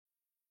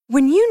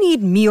When you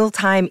need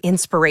mealtime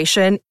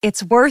inspiration,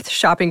 it's worth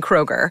shopping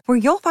Kroger, where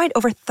you'll find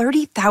over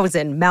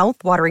 30,000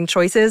 mouth-watering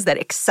choices that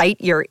excite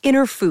your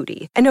inner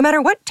foodie. And no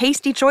matter what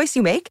tasty choice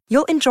you make,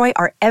 you'll enjoy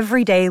our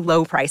everyday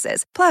low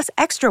prices, plus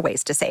extra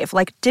ways to save,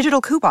 like digital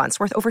coupons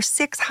worth over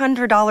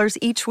 $600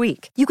 each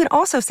week. You can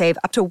also save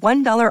up to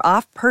 $1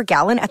 off per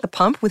gallon at the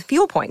pump with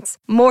fuel points.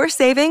 More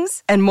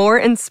savings and more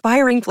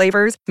inspiring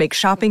flavors make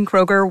shopping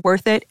Kroger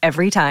worth it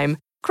every time.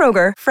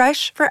 Kroger,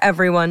 fresh for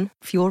everyone.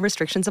 Fuel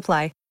restrictions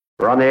apply.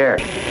 We're on the air.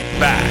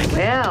 Back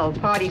Well,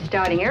 party's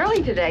starting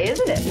early today,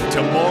 isn't it?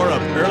 to more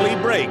of Early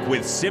Break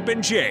with Sip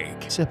and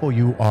Jake. Simple,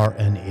 you are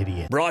an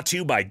idiot. Brought to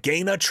you by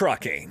Gaina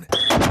Trucking.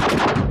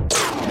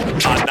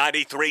 On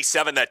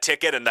 93.7 The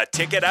Ticket and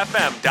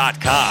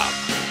theticketfm.com.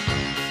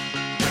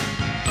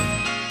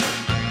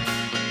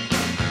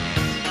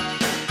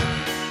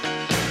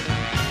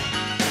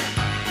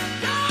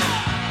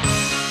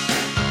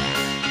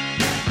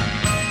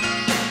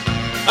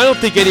 I don't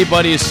think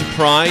anybody is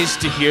surprised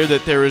to hear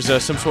that there is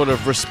some sort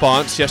of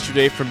response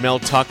yesterday from Mel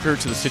Tucker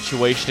to the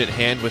situation at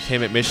hand with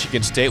him at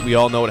Michigan State. We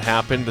all know what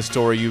happened. The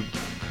story you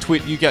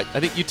got. I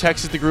think you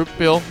texted the group,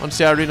 Bill, on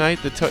Saturday night.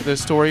 The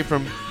story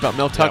about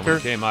Mel Tucker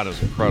came out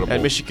as incredible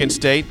at Michigan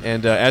State,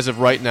 and as of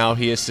right now,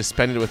 he is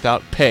suspended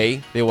without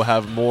pay. They will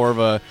have more of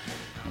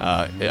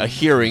a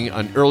hearing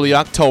on early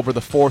October,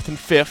 the 4th and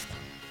 5th,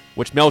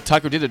 which Mel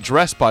Tucker did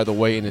address, by the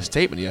way, in his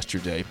statement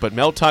yesterday. But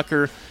Mel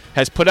Tucker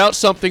has put out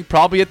something,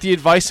 probably at the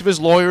advice of his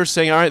lawyers,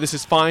 saying, all right, this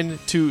is fine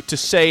to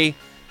say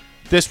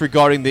this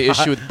regarding the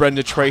issue with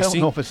Brenda Tracy.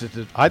 I don't know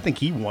if I think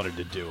he wanted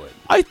to do it.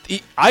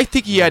 I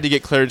think he had to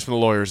get clearance from the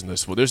lawyers in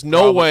this one. There's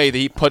no way that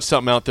he put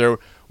something out there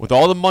with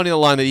all the money on the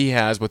line that he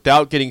has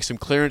without getting some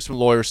clearance from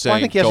lawyers saying,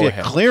 I think he has go to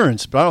ahead. get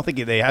clearance, but I don't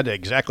think they had to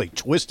exactly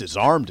twist his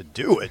arm to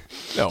do it.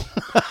 No.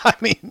 I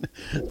mean,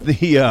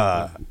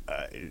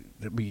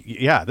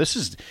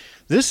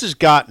 this has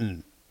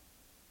gotten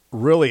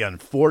really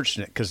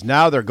unfortunate because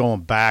now they're going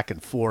back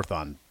and forth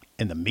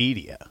in the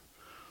media.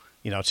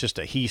 You know, it's just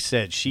a he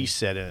said, she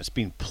said, and it's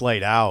being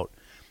played out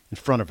in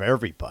front of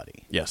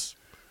everybody. Yes.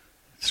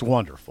 It's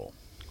wonderful.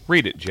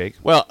 Read it, Jake.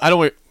 Well, I don't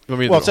want to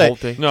read the whole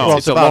thing. No. Well,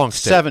 it's it's a about long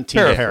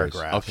 17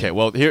 paragraphs. Okay,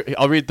 well, here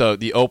I'll read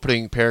the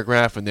opening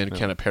paragraph and then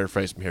kind of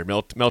paraphrase from here.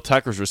 Mel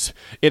Tucker's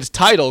it's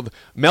titled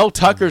Mel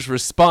Tucker's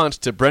response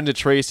to Brenda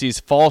Tracy's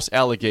false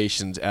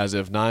allegations as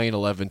of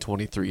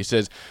 9/11/23. He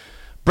says,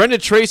 Brenda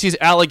Tracy's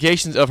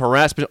allegations of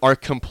harassment are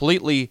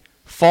completely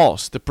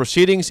false. The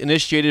proceedings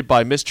initiated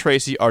by Miss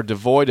Tracy are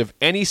devoid of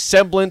any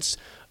semblance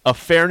of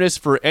fairness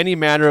for any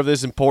matter of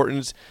this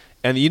importance,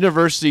 and the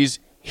university's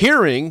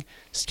hearing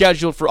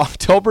scheduled for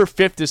October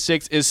 5th to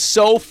 6th is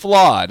so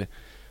flawed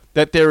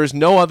that there is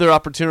no other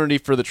opportunity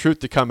for the truth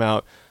to come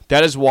out.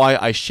 That is why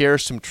I share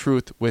some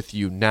truth with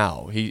you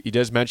now. He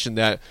does mention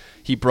that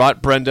he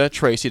brought Brenda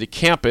Tracy to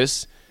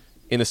campus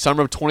in the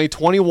summer of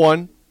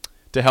 2021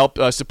 to help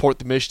support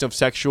the mission of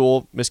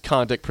sexual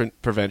misconduct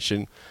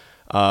prevention.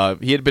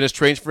 He had been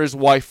estranged from his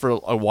wife for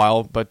a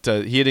while, but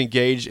he had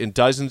engaged in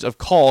dozens of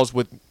calls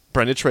with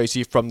Brenda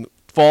Tracy from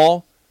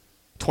fall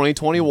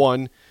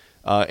 2021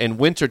 and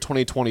winter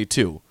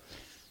 2022.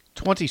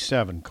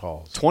 27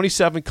 calls.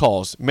 27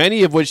 calls,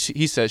 many of which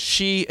he says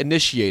she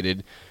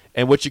initiated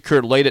and which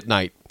occurred late at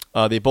night.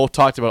 They both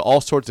talked about all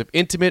sorts of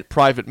intimate,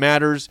 private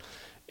matters,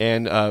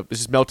 and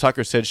this is Mel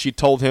Tucker said she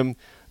told him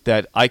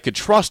that I could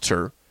trust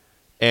her,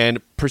 and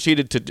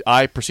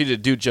I proceeded to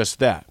do just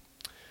that.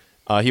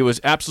 He was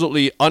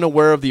absolutely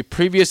unaware of the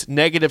previous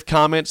negative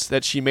comments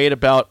that she made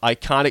about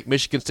iconic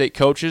Michigan State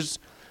coaches,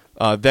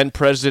 then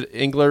President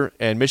Engler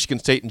and Michigan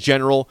State in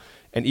general,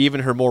 and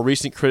even her more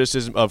recent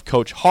criticism of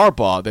Coach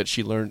Harbaugh that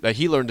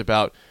he learned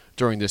about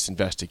during this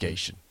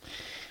investigation.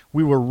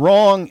 We were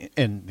wrong,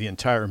 and the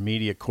entire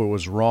media corps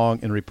was wrong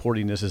in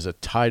reporting this as a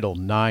Title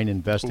IX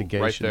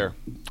investigation. Right there.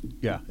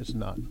 Yeah, it's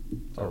not.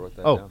 I wrote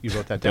that Oh, down. you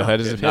wrote that No,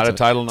 down. it's not a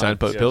Title It's on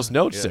IX. Bill's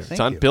notes Yes. there. Thank It's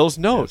on you. Bill's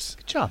notes.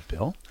 Good job,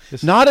 Bill.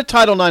 Not a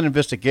Title IX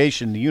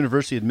investigation. The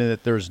university admitted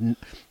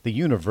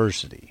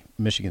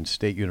Michigan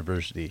State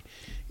University,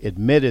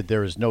 admitted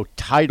there is no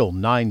Title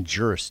IX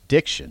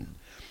jurisdiction.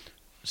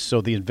 So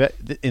and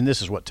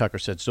this is what Tucker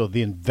said. So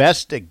the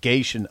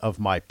investigation of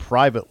my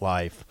private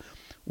life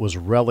was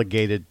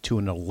relegated to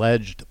an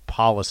alleged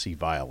policy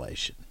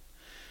violation.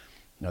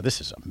 Now,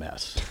 this is a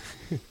mess.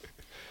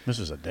 This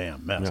is a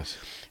damn mess. Yes.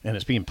 And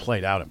it's being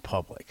played out in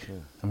public. I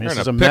mean, They're this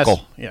in is a a pickle.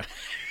 mess. Yeah.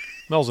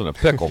 Mel's in a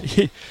pickle.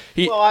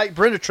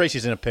 Brenda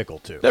Tracy's in a pickle,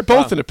 too. They're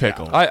both in a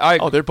pickle.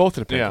 They're both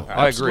in a pickle. Yeah,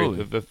 I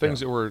Absolutely. agree. The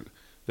things that were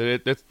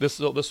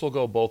this will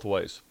go both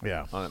ways.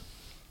 Yeah. On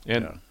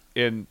it.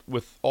 And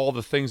with all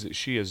the things that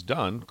she has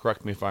done,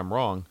 correct me if I'm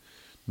wrong,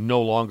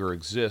 no longer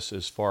exists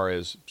as far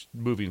as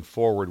moving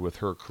forward with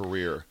her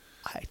career.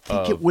 I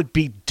think it would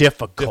be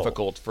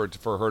difficult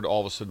for her to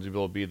all of a sudden to be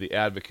able to be the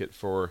advocate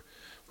for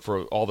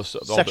all the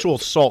sexual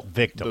assault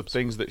victims. The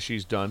things that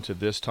she's done to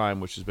this time,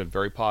 which has been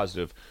very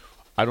positive.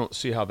 I don't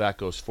see how that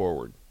goes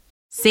forward.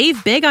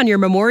 Save big on your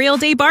Memorial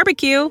Day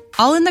barbecue,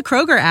 all in the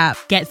Kroger app.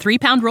 Get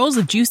 3-pound rolls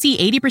of juicy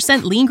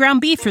 80% lean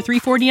ground beef for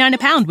 $3.49 a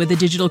pound with a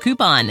digital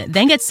coupon.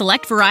 Then get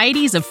select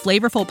varieties of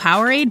flavorful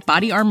Powerade,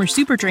 Body Armor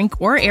Super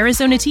Drink, or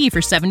Arizona tea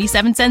for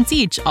 77 cents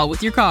each, all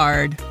with your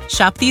card.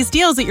 Shop these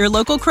deals at your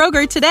local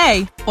Kroger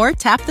today, or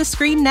tap the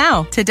screen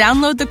now to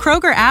download the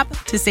Kroger app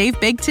to save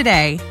big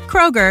today.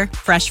 Kroger,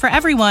 fresh for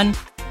everyone.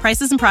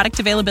 Prices and product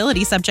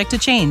availability subject to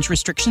change.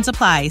 Restrictions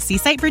apply. See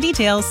site for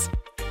details.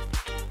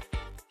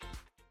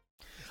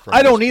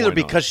 I don't either,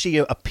 because she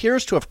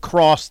appears to have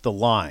crossed the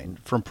line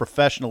from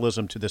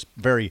professionalism to this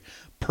very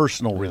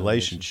personal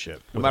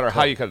relationship. No matter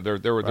how you cut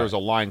it, there's a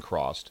line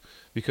crossed,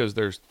 because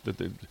it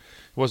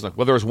wasn't like,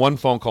 well, there was one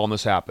phone call and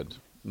this happened.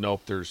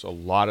 Nope, there's a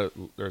lot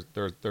of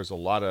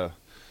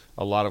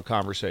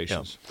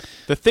conversations. Yeah.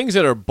 The things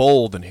that are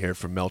bold in here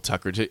from Mel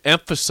Tucker, to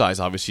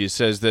emphasize, obviously, it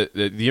says that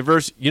the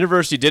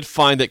university did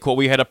find that, quote,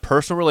 we had a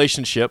personal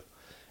relationship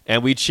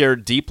and we'd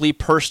shared deeply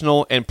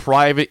personal and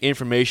private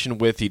information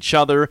with each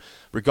other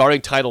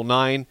regarding Title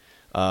IX.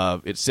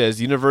 It says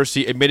the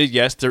university admitted,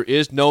 yes, there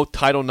is no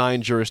Title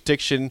IX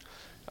jurisdiction,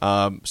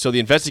 so the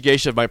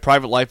investigation of my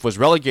private life was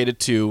relegated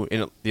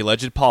to the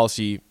alleged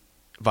policy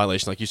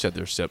violation, like you said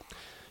there, Sip.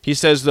 He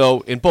says, though,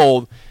 in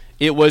bold,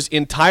 it was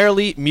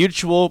entirely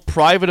mutual,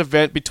 private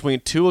event between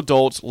two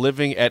adults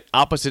living at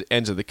opposite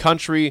ends of the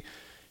country.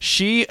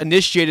 She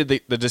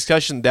initiated the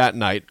discussion that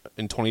night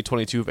in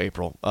 2022 of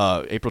April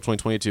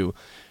 2022,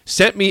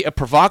 sent me a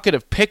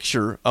provocative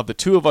picture of the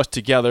two of us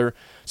together,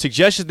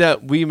 suggested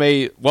that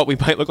what we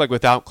might look like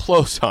without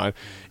clothes on,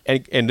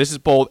 and this is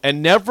bold,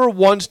 and never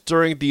once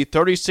during the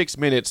 36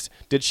 minutes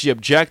did she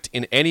object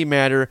in any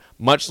manner,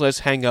 much less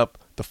hang up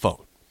the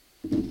phone.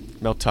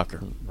 Mel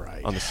Tucker,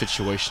 right, on the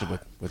situation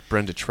with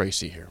Brenda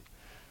Tracy here.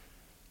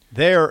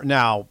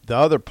 Now, the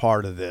other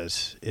part of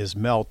this is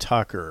Mel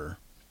Tucker.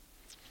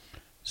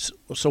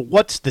 So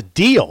what's the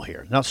deal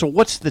here? So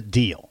what's the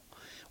deal?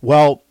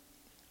 Well,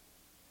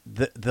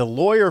 the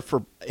lawyer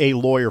for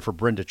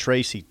Brenda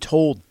Tracy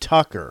told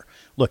Tucker,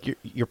 look,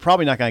 you're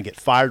probably not going to get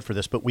fired for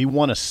this, but we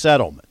want a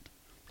settlement.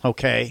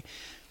 Okay?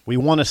 We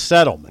want a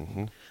settlement.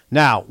 Mm-hmm.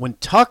 Now, when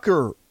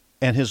Tucker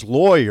and his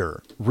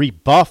lawyer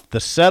rebuffed the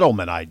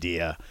settlement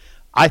idea,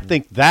 I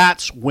think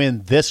that's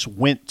when this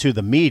went to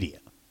the media.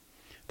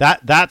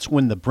 That's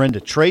when the Brenda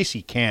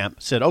Tracy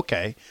camp said,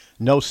 okay,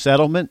 no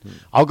settlement.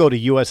 I'll go to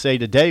USA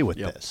Today with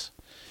this.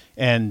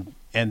 And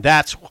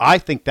I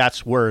think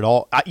that's where it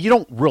all you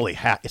don't really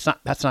have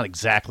that's not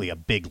exactly a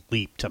big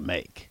leap to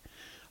make.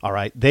 All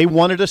right. They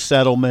wanted a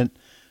settlement.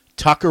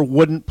 Tucker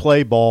wouldn't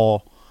play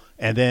ball,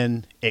 and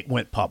then it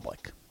went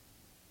public.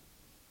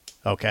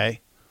 Okay?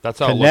 That's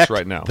how it looks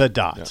right now. The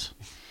dots.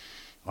 Yeah.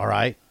 All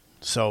right.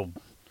 So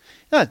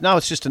now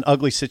it's just an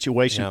ugly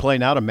situation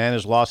playing out. A man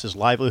has lost his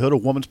livelihood. A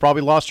woman's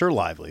probably lost her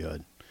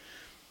livelihood.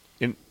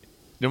 And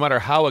no matter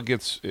how it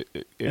gets...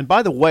 and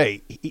by the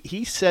way,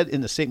 he said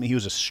in the statement he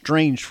was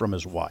estranged from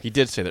his wife. He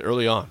did say that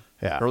early on.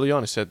 Yeah. Early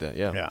on he said that,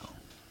 yeah. Yeah.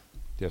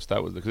 Yes,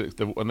 that was... And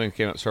then it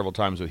came out several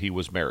times that he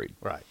was married.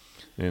 Right.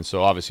 And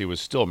so obviously he was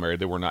still married.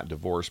 They were not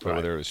divorced,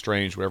 but they were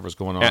estranged, whatever was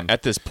going on.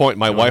 At this point,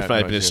 my wife and I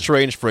have been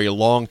estranged for a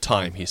long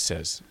time, he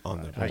says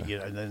on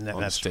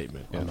the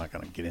statement. I'm not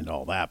going to get into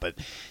all that. But,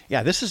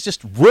 yeah, this is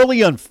just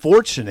really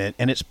unfortunate,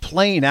 and it's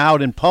playing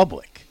out in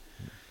public.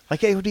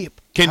 Like, it would be,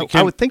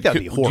 I would think that would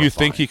be horrifying. Do you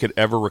think he could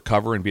ever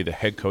recover and be the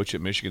head coach at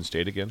Michigan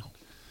State again?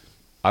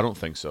 I don't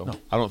think so. No.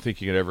 I don't think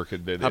he could ever.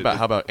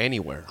 How about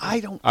anywhere?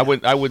 I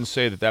wouldn't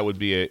say that would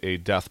be a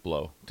death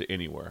blow to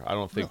anywhere. I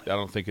don't think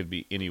it'd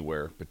be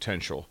anywhere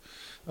potential.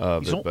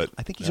 But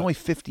I think he's only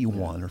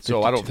 51 or 52.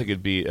 So I don't think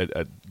it'd be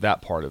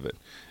that part of it.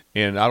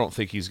 And I don't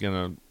think he's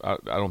gonna. I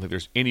don't think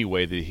there's any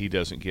way that he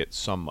doesn't get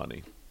some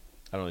money.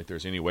 I don't think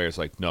there's any way. It's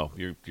like, no,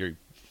 you're.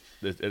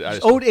 He's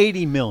owed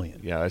 $80 million.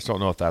 Yeah, I just don't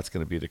know if that's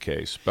going to be the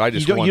case. But I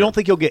just you don't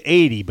think he'll get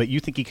 80, but you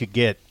think he could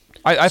get.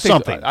 I think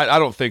something. I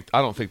don't think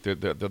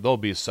that there'll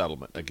be a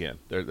settlement again.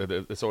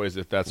 It's always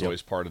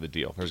always part of the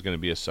deal. There's going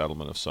to be a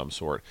settlement of some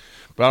sort,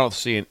 but I don't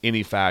see in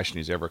any fashion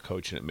he's ever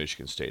coaching at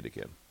Michigan State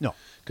again. No,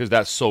 because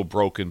that's so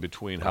broken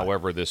between. Right.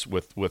 However, this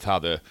with how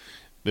the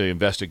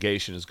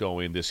investigation is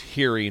going, this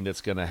hearing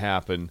that's going to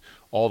happen,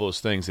 all those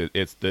things.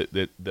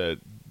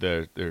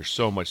 There's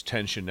so much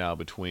tension now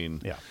between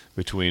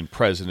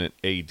President,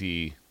 AD,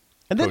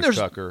 and then Coach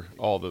Tucker,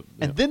 all the.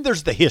 And then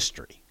there's the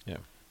history.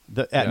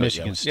 At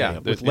Michigan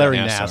State with Larry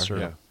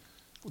Nassar.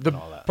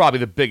 Probably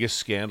the biggest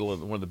scandal,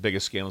 one of the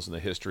biggest scandals in the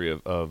history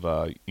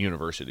of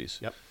universities.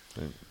 Yep.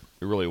 And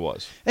it really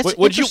was.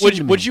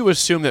 Would you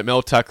assume that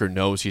Mel Tucker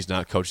knows he's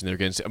not coaching there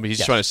again? I mean,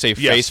 he's trying to save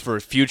face for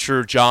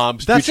future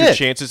jobs, future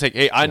chances.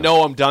 Hey, I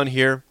know I'm done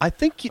here. I'm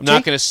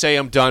not going to say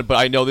I'm done, but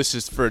I know this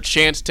is for a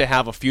chance to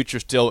have a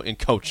future still in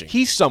coaching.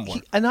 He's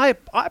somewhere. And I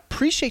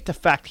appreciate the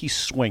fact he's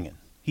swinging.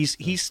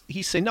 He's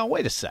saying, no,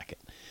 wait a second.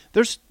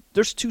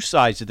 There's two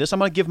sides to this. I'm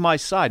going to give my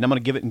side, and I'm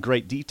going to give it in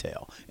great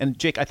detail. And,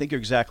 Jake, I think you're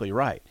exactly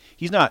right.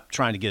 He's not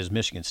trying to get his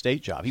Michigan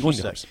State job. He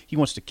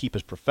wants to keep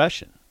his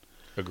profession.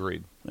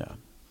 Agreed. Yeah.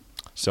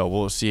 So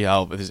we'll see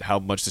how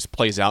much this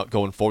plays out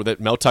going forward. That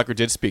Mel Tucker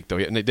did speak though,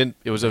 and it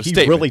was a He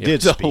statement. really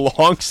did It was speak. a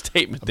long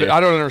statement there. But I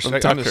don't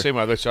understand. from I'm the Tucker. same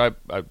way. So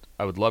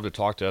I would love to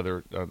talk to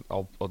other.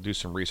 I'll do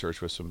some research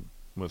with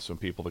some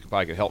people that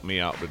probably could help me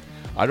out. But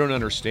I don't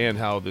understand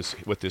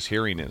what this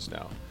hearing is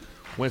now.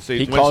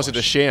 He calls it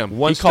a sham.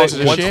 Once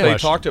they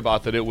talked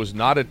about that it was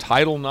not a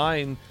Title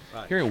IX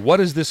hearing. What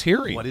is this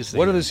hearing? What is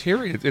this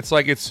hearing? It's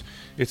like it's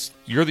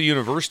you're the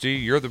university,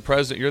 you're the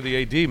president, you're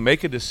the AD.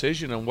 Make a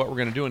decision on what we're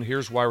going to do, and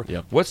here's why.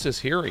 What's this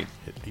hearing?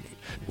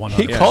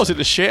 He calls it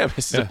a sham.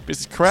 It's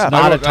crap. It's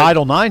not a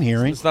Title IX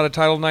hearing. It's not a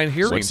Title IX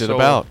hearing. What's it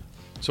about?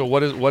 So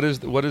what is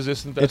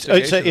this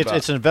investigation about?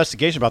 It's an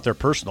investigation about their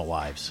personal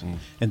lives,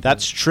 and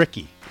that's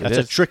tricky. That's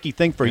a tricky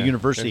thing for a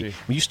university.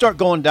 When you start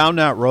going down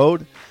that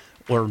road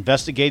or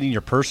investigating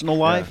your personal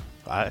life,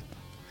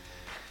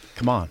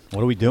 come on,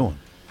 what are we doing?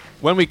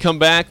 When we come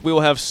back, we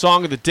will have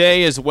Song of the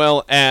Day as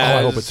well as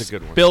I hope it's a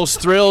good one. Bill's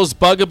Thrills,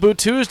 Bugaboo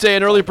Tuesday,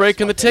 an early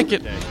break in the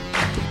ticket.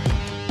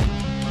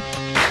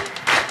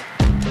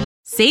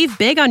 Save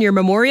big on your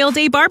Memorial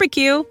Day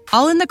barbecue,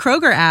 all in the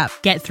Kroger app.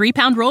 Get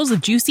 3-pound rolls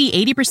of juicy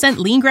 80%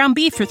 lean ground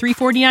beef for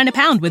 $3.49 a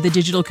pound with a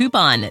digital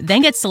coupon.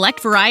 Then get select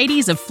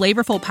varieties of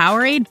flavorful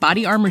Powerade,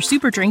 Body Armor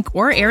Super Drink,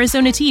 or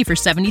Arizona tea for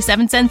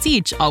 77 cents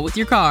each, all with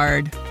your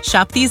card.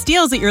 Shop these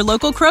deals at your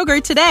local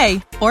Kroger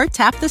today, or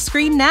tap the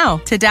screen now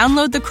to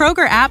download the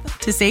Kroger app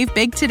to save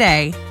big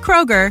today.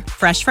 Kroger,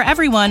 fresh for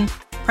everyone.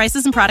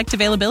 Prices and product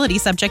availability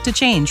subject to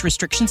change.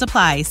 Restrictions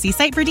apply. See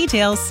site for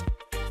details.